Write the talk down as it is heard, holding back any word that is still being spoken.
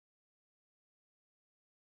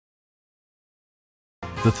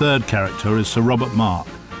The third character is Sir Robert Mark,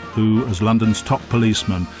 who, as London's top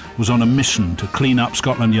policeman, was on a mission to clean up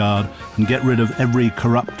Scotland Yard and get rid of every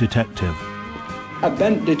corrupt detective. A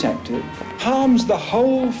bent detective harms the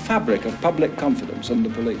whole fabric of public confidence in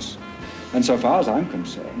the police. And so far as I'm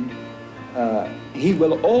concerned, he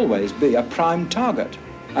will always be a prime target,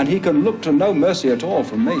 and he can look to no mercy at all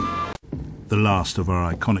from me. The last of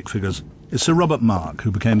our iconic figures is Sir Robert Mark,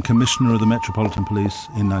 who became Commissioner of the Metropolitan Police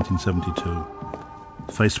in 1972.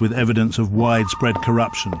 Faced with evidence of widespread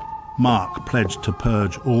corruption, Mark pledged to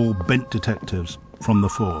purge all bent detectives from the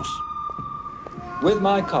force. With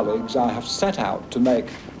my colleagues, I have set out to make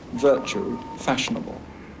virtue fashionable.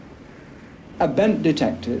 A bent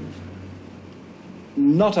detective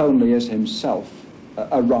not only is himself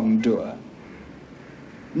a wrongdoer,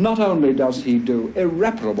 not only does he do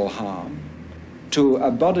irreparable harm to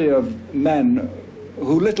a body of men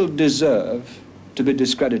who little deserve to be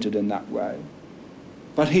discredited in that way,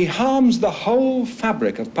 but he harms the whole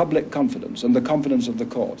fabric of public confidence and the confidence of the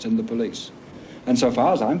courts in the police. And so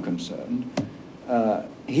far as I'm concerned,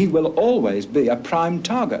 he will always be a prime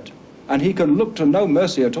target, and he can look to no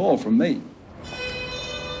mercy at all from me.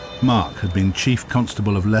 Mark had been Chief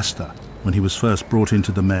Constable of Leicester when he was first brought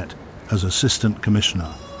into the Met as Assistant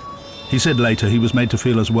Commissioner. He said later he was made to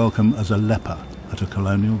feel as welcome as a leper at a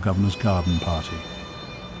colonial governor's garden party.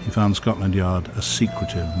 He found Scotland Yard a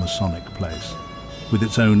secretive Masonic place, with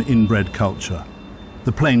its own inbred culture.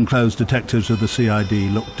 The plainclothes detectives of the CID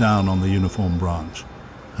looked down on the uniform branch,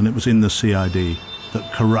 and it was in the CID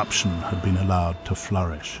that corruption had been allowed to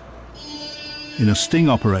flourish. In a sting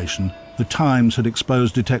operation, the Times had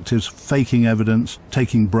exposed detectives faking evidence,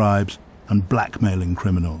 taking bribes, and blackmailing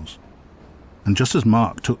criminals. And just as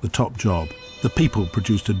Mark took the top job, the People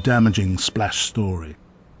produced a damaging splash story.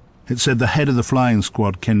 It said the head of the flying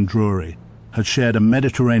squad, Ken Drury, had shared a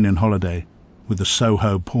Mediterranean holiday with the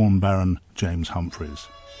Soho porn baron James Humphreys.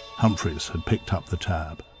 Humphreys had picked up the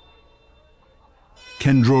tab.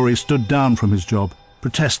 Ken Drury stood down from his job,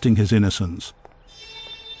 protesting his innocence,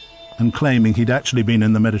 and claiming he'd actually been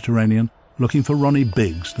in the Mediterranean looking for Ronnie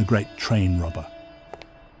Biggs, the great train robber.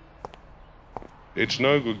 It's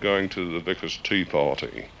no good going to the Vicar's Tea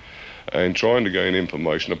Party and trying to gain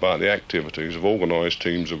information about the activities of organised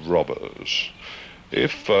teams of robbers.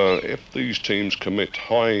 If these teams commit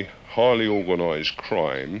highly organised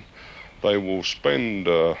crime, they will spend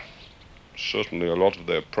certainly a lot of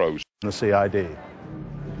their pros. The CID.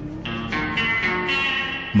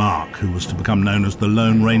 Mark, who was to become known as the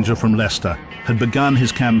Lone Ranger from Leicester, had begun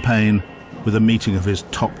his campaign with a meeting of his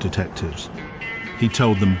top detectives. He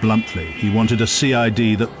told them bluntly he wanted a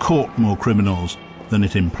CID that caught more criminals than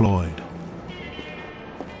it employed.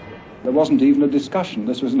 There wasn't even a discussion.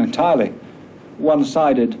 This was an entirely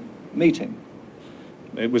one-sided meeting.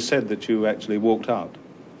 It was said that you actually walked out.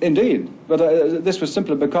 Indeed, but this was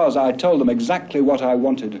simply because I told them exactly what I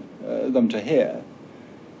wanted them to hear,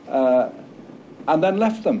 and then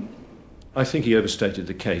left them. I think he overstated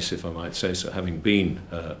the case, if I might say so, having been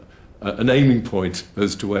an aiming point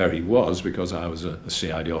as to where he was, because I was a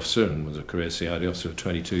CID officer and was a career CID officer for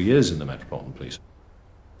 22 years in the Metropolitan Police.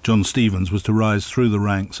 John Stevens was to rise through the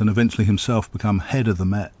ranks and eventually himself become head of the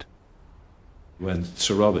Met. When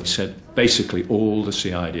Sir Robert said basically all the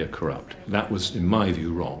CID are corrupt, that was, in my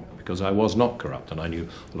view, wrong, because I was not corrupt, and I knew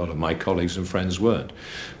a lot of my colleagues and friends weren't.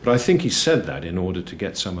 But I think he said that in order to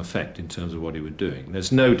get some effect in terms of what he was doing.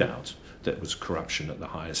 There's no doubt there was corruption at the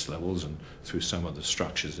highest levels and through some of the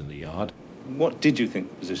structures in the yard. What did you think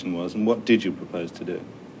the position was, and what did you propose to do?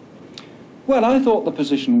 Well, I thought the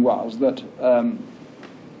position was that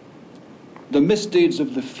the misdeeds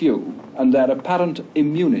of the few and their apparent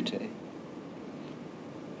immunity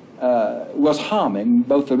was harming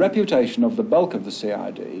both the reputation of the bulk of the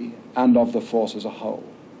CID and of the force as a whole,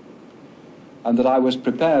 and that I was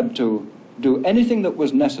prepared to do anything that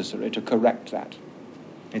was necessary to correct that.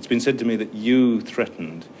 It's been said to me that you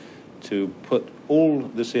threatened to put all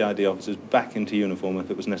the CID officers back into uniform if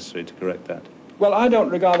it was necessary to correct that. Well, I don't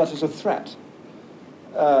regard that as a threat.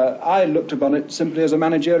 I looked upon it simply as a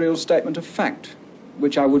managerial statement of fact,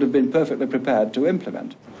 which I would have been perfectly prepared to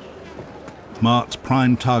implement. Mark's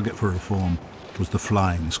prime target for reform was the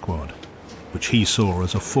flying squad, which he saw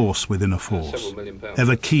as a force within a force,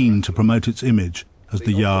 ever keen to promote its image as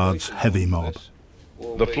the Yard's heavy mob.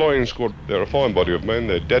 The flying squad, they're a fine body of men,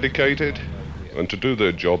 they're dedicated, and to do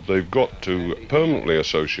their job they've got to permanently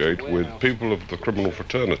associate with people of the criminal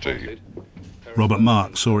fraternity. Robert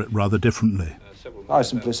Mark saw it rather differently. I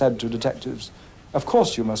simply said to detectives, of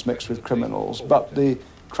course you must mix with criminals, but the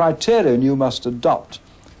criterion you must adopt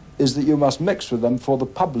is that you must mix with them for the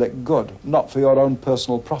public good, not for your own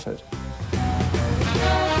personal profit.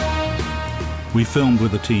 We filmed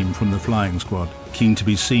with a team from the flying squad, keen to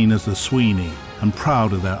be seen as the Sweeney and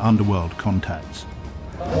proud of their underworld contacts.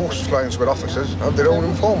 Most flying squad officers have their own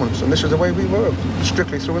informants, and this is the way we work,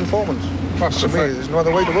 strictly through informants. To me, there's no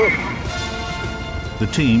other way to work. The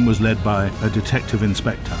team was led by a detective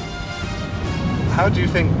inspector. How do you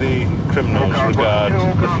think the criminals regard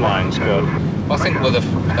the flying squad? I think with a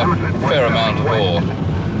fair amount of awe.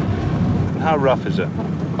 How rough is it?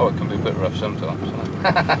 Oh, it can be a bit rough sometimes.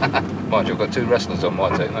 Mind you, I've got 2 wrestlers on my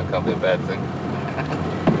team, that can't be a bad thing.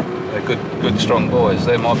 They're good, strong boys.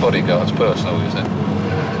 They're my bodyguards, personal, you see.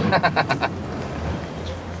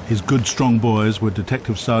 His good, strong boys were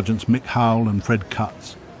Detective Sergeants Mick Howell and Fred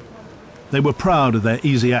Cutts. They were proud of their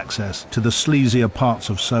easy access to the sleazier parts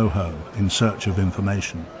of Soho in search of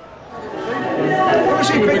information. What was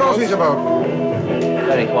secret office about?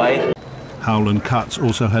 Very quiet. Howell and Cutts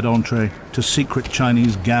also had entree to secret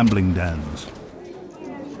Chinese gambling dens.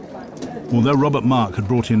 Although Robert Mark had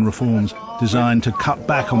brought in reforms designed to cut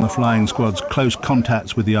back on the flying squad's close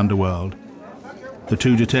contacts with the underworld, the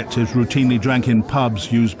 2 detectives routinely drank in pubs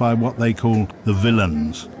used by what they call the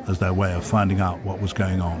villains as their way of finding out what was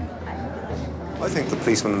going on. I think the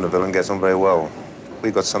policeman and the villain gets on very well.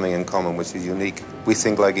 We've got something in common which is unique. We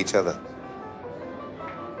think like each other.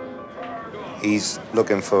 He's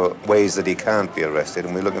looking for ways that he can't be arrested,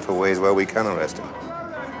 and we're looking for ways where we can arrest him.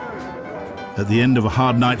 At the end of a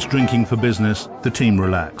hard night's drinking for business, the team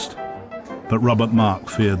relaxed. But Robert Mark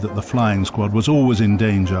feared that the flying squad was always in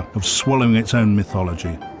danger of swallowing its own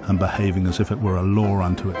mythology and behaving as if it were a law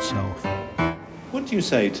unto itself. What do you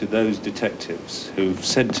say to those detectives who've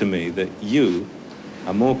said to me that you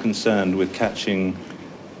are more concerned with catching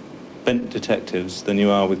bent detectives than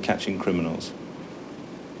you are with catching criminals?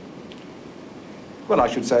 Well, I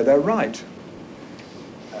should say they're right.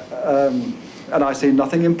 And I see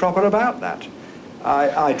nothing improper about that.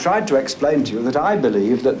 I tried to explain to you that I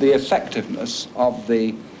believe that the effectiveness of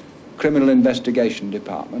the Criminal Investigation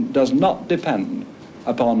Department does not depend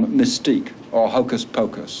upon mystique or hocus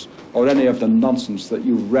pocus or any of the nonsense that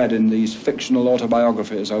you've read in these fictional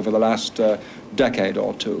autobiographies over the last decade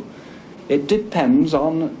or 2. It depends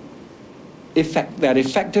on their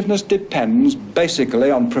effectiveness depends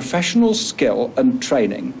basically on professional skill and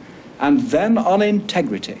training, and then on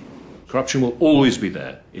integrity. Corruption will always be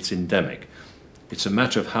there. It's endemic. It's a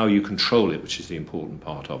matter of how you control it, which is the important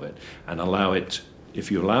part of it, and allow it.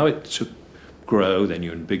 If you allow it to grow, then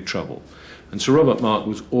you're in big trouble. And Sir Robert Mark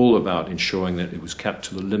was all about ensuring that it was kept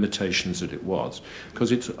to the limitations that it was,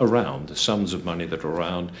 because it's around, the sums of money that are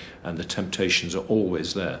around, and the temptations are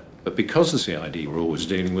always there. But because the CID were always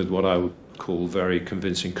dealing with what I would call very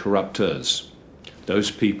convincing corruptors,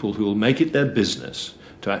 those people who will make it their business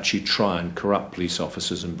to actually try and corrupt police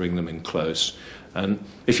officers and bring them in close, and,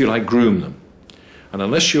 if you like, groom them. And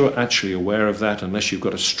unless you're actually aware of that, unless you've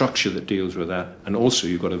got a structure that deals with that, and also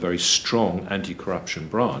you've got a very strong anti-corruption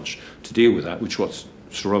branch to deal with that, which what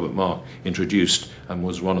Sir Robert Mark introduced and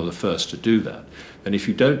was one of the first to do that, then if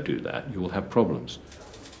you don't do that, you will have problems.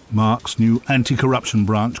 Mark's new anti-corruption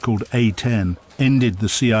branch, called A10, ended the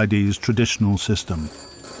CID's traditional system.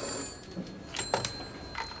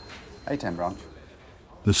 A10 branch.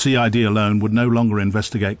 The CID alone would no longer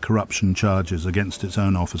investigate corruption charges against its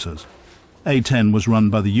own officers. A10 was run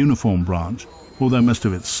by the uniform branch, although most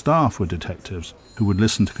of its staff were detectives who would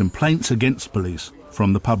listen to complaints against police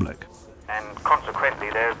from the public. And consequently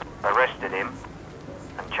they've arrested him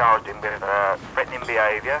and charged him with threatening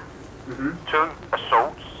behaviour, 2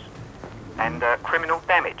 assaults and criminal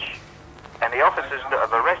damage. And the officers that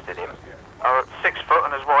have arrested him are 6 foot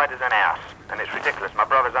and as wide as an house. And it's ridiculous. My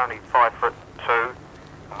brother's only 5'2"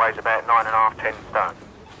 and weighs about 9.5, 10 stone.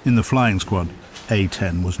 In the flying squad,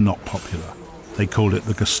 A10 was not popular. They called it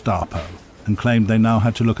the Gestapo and claimed they now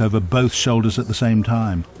had to look over both shoulders at the same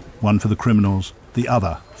time, one for the criminals, the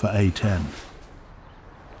other for A10.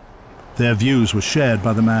 Their views were shared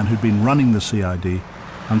by the man who'd been running the CID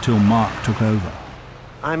until Mark took over.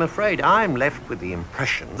 I'm afraid I'm left with the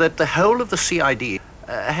impression that the whole of the CID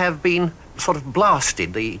have been sort of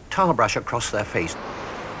blasted, the tar brush across their face.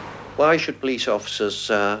 Why should police officers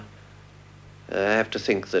have to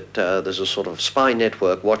think that there's a sort of spy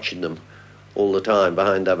network watching them all the time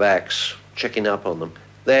behind their backs, checking up on them?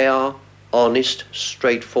 They are honest,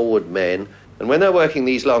 straightforward men, and when they're working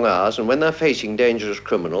these long hours and when they're facing dangerous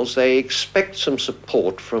criminals, they expect some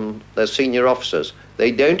support from their senior officers.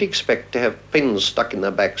 They don't expect to have pins stuck in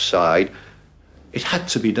their backside. It had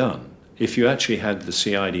to be done. If you actually had the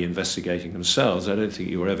CID investigating themselves, I don't think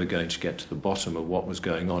you were ever going to get to the bottom of what was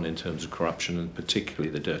going on in terms of corruption, and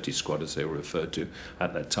particularly the dirty squad, as they were referred to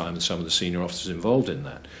at that time, and some of the senior officers involved in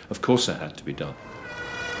that. Of course that had to be done.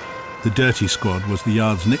 The Dirty Squad was the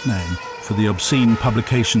Yard's nickname for the Obscene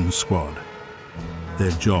Publications Squad. Their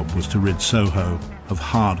job was to rid Soho of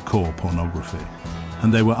hardcore pornography,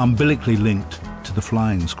 and they were umbilically linked to the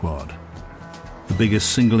Flying Squad. The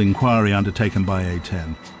biggest single inquiry undertaken by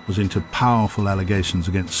A10 was into powerful allegations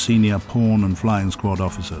against senior porn and Flying Squad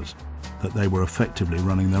officers that they were effectively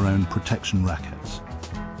running their own protection rackets.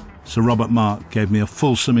 Sir Robert Mark gave me a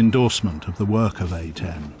fulsome endorsement of the work of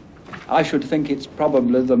A10. I should think it's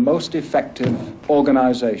probably the most effective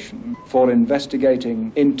organisation for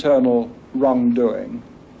investigating internal wrongdoing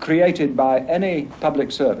created by any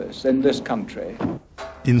public service in this country.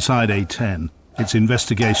 Inside A10, its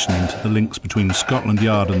investigation into the links between Scotland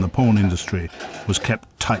Yard and the porn industry was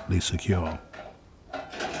kept tightly secure.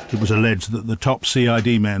 It was alleged that the top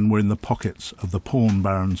CID men were in the pockets of the porn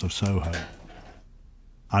barons of Soho.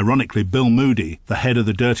 Ironically, Bill Moody, the head of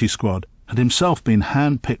the Dirty Squad, had himself been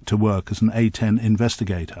hand-picked to work as an A10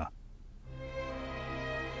 investigator.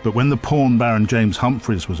 But when the porn baron James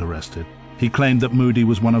Humphreys was arrested, he claimed that Moody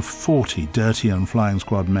was one of 40 Dirty and Flying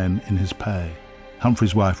Squad men in his pay.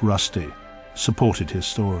 Humphreys' wife, Rusty, supported his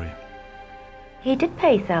story. He did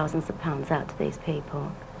pay thousands of pounds out to these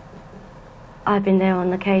people. I've been there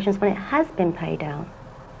on occasions when it has been paid out.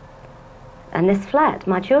 And this flat,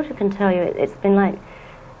 my children can tell you, it's been like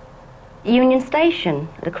Union Station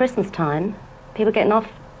at Christmas time. People getting off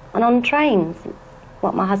and on trains. It's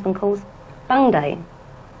what my husband calls bung day.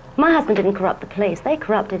 My husband didn't corrupt the police, they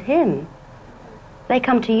corrupted him. They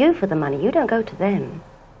come to you for the money, you don't go to them.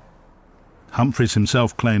 Humphreys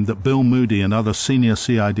himself claimed that Bill Moody and other senior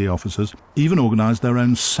CID officers even organised their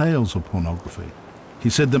own sales of pornography. He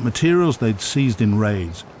said that materials they'd seized in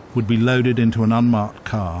raids would be loaded into an unmarked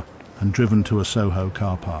car and driven to a Soho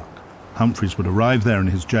car park. Humphreys would arrive there in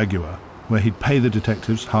his Jaguar, where he'd pay the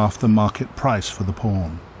detectives half the market price for the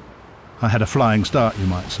porn. I had a flying start, you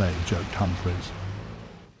might say, joked Humphreys.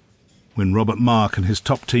 When Robert Mark and his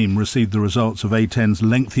top team received the results of A10's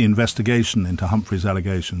lengthy investigation into Humphreys'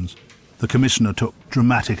 allegations, the Commissioner took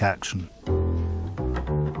dramatic action.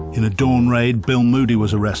 In a dawn raid, Bill Moody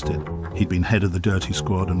was arrested. He'd been head of the Dirty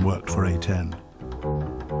Squad and worked for A10.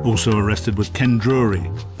 Also arrested was Ken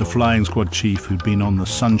Drury, the Flying Squad chief who'd been on the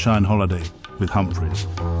Sunshine Holiday with Humphreys.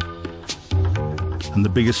 And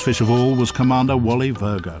the biggest fish of all was Commander Wally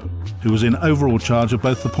Virgo, who was in overall charge of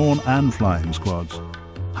both the porn and Flying Squads.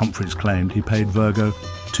 Humphreys claimed he paid Virgo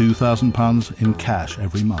 £2,000 in cash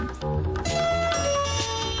every month.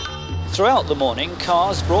 Throughout the morning,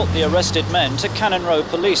 cars brought the arrested men to Cannon Row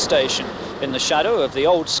Police Station, in the shadow of the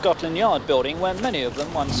old Scotland Yard building where many of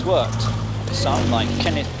them once worked. Some, like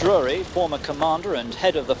Kenneth Drury, former commander and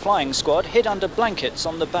head of the Flying Squad, hid under blankets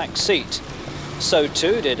on the back seat. So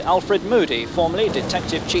too did Alfred Moody, formerly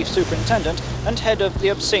Detective Chief Superintendent and head of the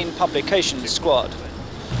Obscene Publications Squad.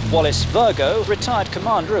 Wallace Virgo, retired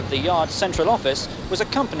commander of the Yard's Central Office, was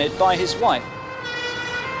accompanied by his wife.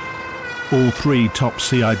 All three top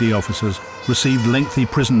CID officers received lengthy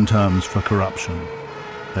prison terms for corruption.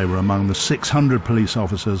 They were among the 600 police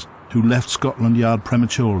officers who left Scotland Yard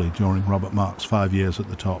prematurely during Robert Mark's 5 years at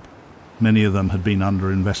the top. Many of them had been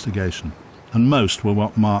under investigation, and most were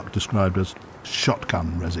what Mark described as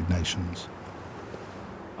shotgun resignations.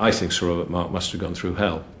 I think Sir Robert Mark must have gone through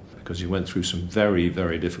hell, because he went through some very,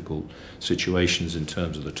 very difficult situations in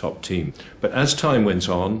terms of the top team. But as time went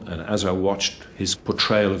on, and as I watched his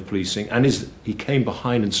portrayal of policing, and he came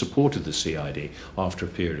behind and supported the CID after a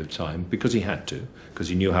period of time, because he had to, because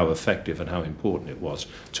he knew how effective and how important it was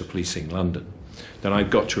to policing London, then I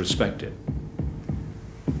got to respect it.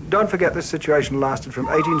 Don't forget this situation lasted from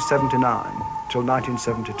 1879 till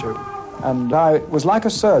 1972. And I was like a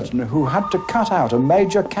surgeon who had to cut out a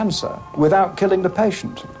major cancer without killing the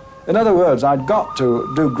patient. In other words, I'd got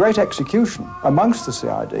to do great execution amongst the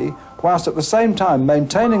CID, whilst at the same time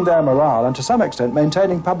maintaining their morale and to some extent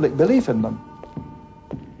maintaining public belief in them.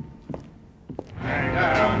 Hang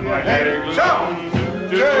down your head, son,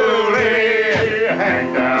 Julie,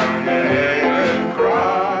 hang down your head and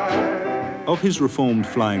cry. Of his reformed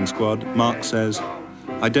Flying Squad, Mark says,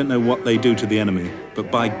 "I don't know what they do to the enemy,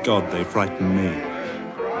 but by God they frighten me."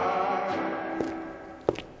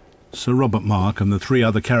 Sir Robert Mark and the three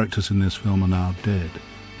other characters in this film are now dead,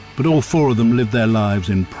 but all four of them lived their lives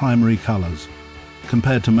in primary colours,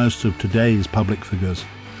 compared to most of today's public figures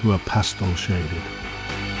who are pastel shaded.